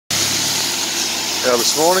Now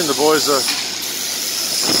this morning the boys are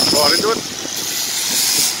right into it.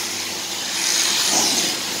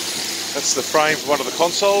 That's the frame for one of the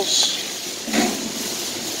consoles.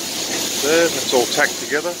 There, that's all tacked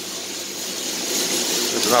together.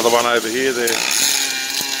 There's another one over here. They're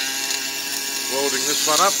welding this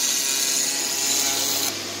one up.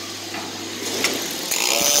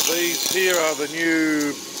 These here are the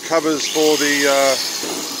new covers for the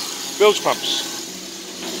bilge pumps.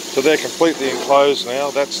 So they're completely enclosed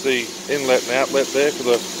now. That's the inlet and outlet there for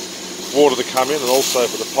the water to come in, and also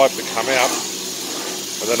for the pipe to come out.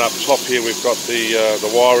 And then up top here we've got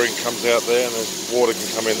the wiring comes out there, and the water can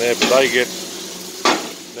come in there. But they get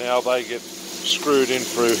screwed in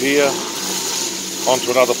through here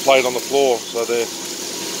onto another plate on the floor, so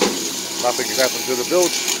nothing can happen to the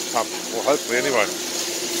bilge pump, well, hopefully anyway.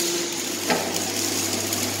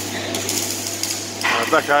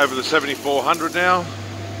 Back over the 7400 now.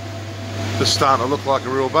 Just starting to look like a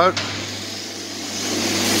real boat.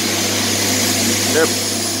 Yep,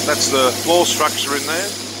 that's the floor structure in there.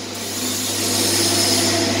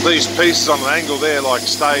 These pieces on an angle there, like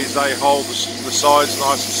stays, they hold the sides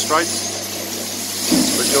nice and straight.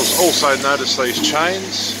 But you'll also notice these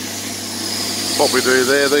chains. What we do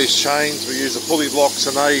there, these chains, we use the pulley blocks,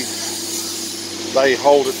 and they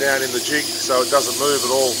hold it down in the jig so it doesn't move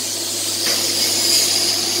at all.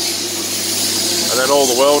 And then all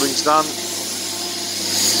the welding's done.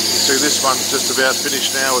 See, this one's just about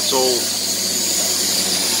finished now. That's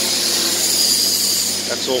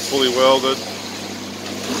all fully welded.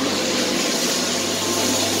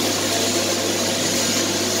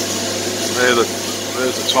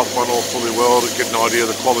 There's the top one all fully welded. Get an idea of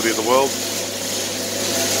the quality of the weld.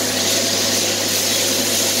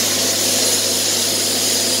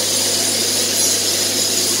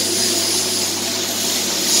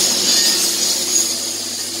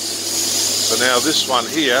 So now this one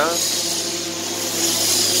here,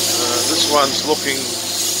 this one's looking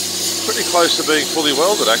pretty close to being fully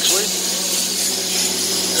welded actually.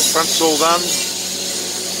 The front's all done,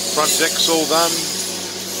 front deck's all done,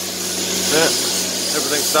 yeah,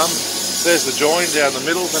 everything's done. There's the join down the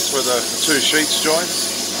middle, that's where the two sheets join.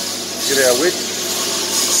 Get our width.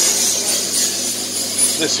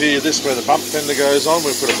 This is where the bump fender goes on.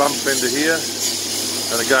 We put a bump fender here,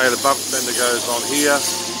 and again the bump fender goes on here.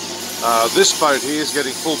 This boat here is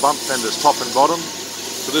getting full bump fenders, top and bottom.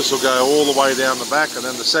 So this will go all the way down the back, and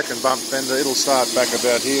then the second bump fender, it'll start back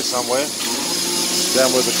about here somewhere, down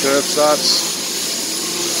where the curve starts.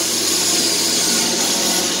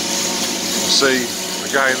 See,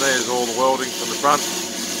 again, there's all the welding from the front.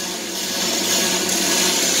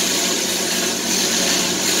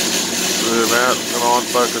 Zoom out, come on,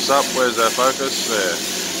 focus up. Where's our focus? There.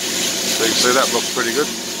 So you can see that looks pretty good.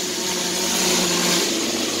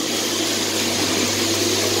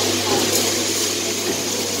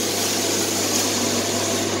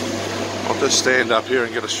 Just stand up here and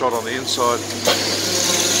get a shot on the inside.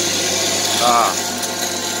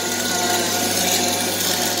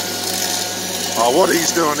 What he's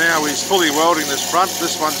doing now, he's fully welding this front.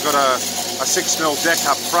 This one's got a 6mm deck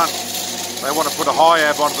up front. They want to put a high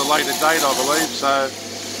ab on at a later date, I believe. So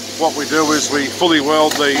what we do is we fully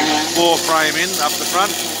weld the floor frame in up the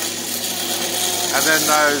front, and then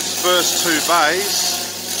those first two bays,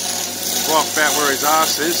 right about where his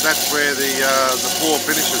arse is, that's where the floor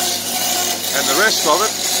finishes. And the rest of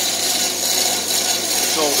it,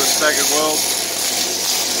 it's all the staggered weld.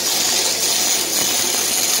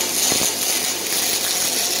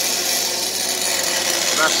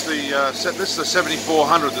 That's this is the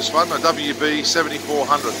 7400. This one, the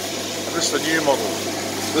WB7400, and this is the new model.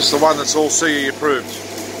 This is the one that's all CE approved.